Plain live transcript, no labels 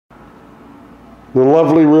The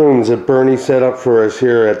lovely rooms that Bernie set up for us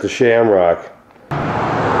here at the Shamrock.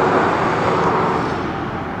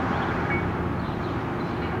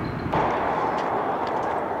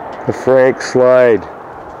 The Frank slide.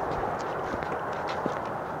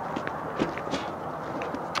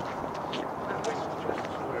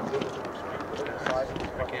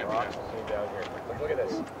 Look at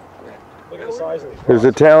this. Look at the size of these. There's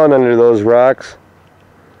a talent under those rocks.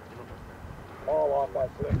 All off that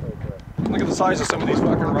cliff right there. Look at the size of some of these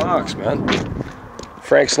fucking rocks, man.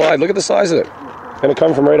 Frank slide. Look at the size of it. Gonna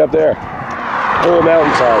come from right up there. Whole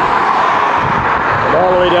mountainside. And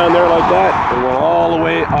all the way down there like that, and went all the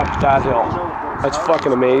way up that hill. That's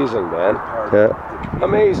fucking amazing, man. Yeah.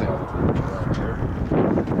 Amazing.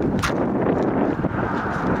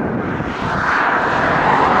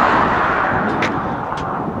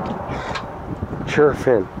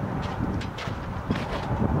 Chirping.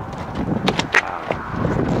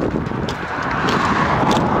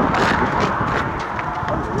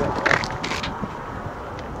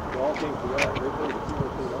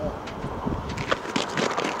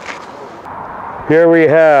 Here we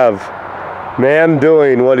have man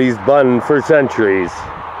doing what he's done for centuries.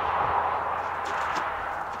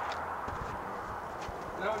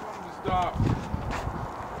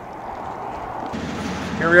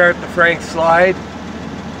 Here we are at the Frank slide.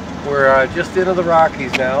 We're just into the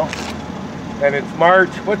Rockies now, and it's March.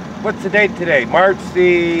 What's the date today? March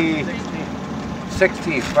the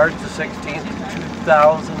 16th. March the 16th,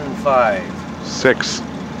 2005. 6.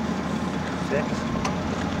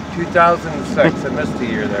 2006. I missed a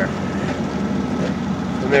year there.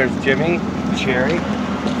 And there's Jimmy, Cherry,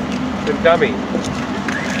 and Dummy.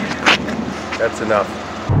 That's enough.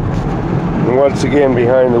 And once again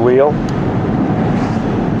behind the wheel,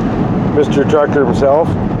 Mr. Trucker himself,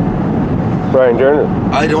 Brian Doerner.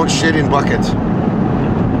 I don't shit in buckets.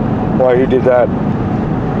 Why, who did that?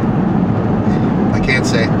 I can't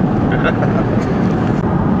say.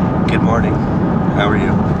 Good morning. How are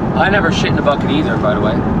you? I never shit in a bucket either, by the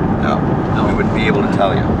way. No. I wouldn't be able to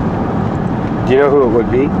tell you. Do you know who it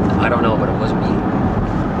would be? I don't know, but it wasn't me.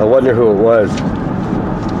 I wonder who it was.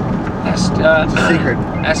 That's It's a secret.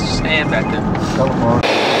 That's Stan back there.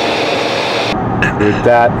 With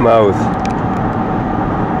that mouth.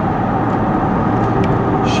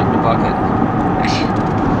 Shit in a bucket.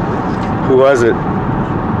 Who was it?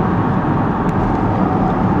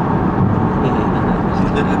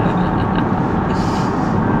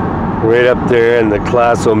 Right up there in the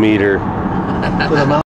classometer.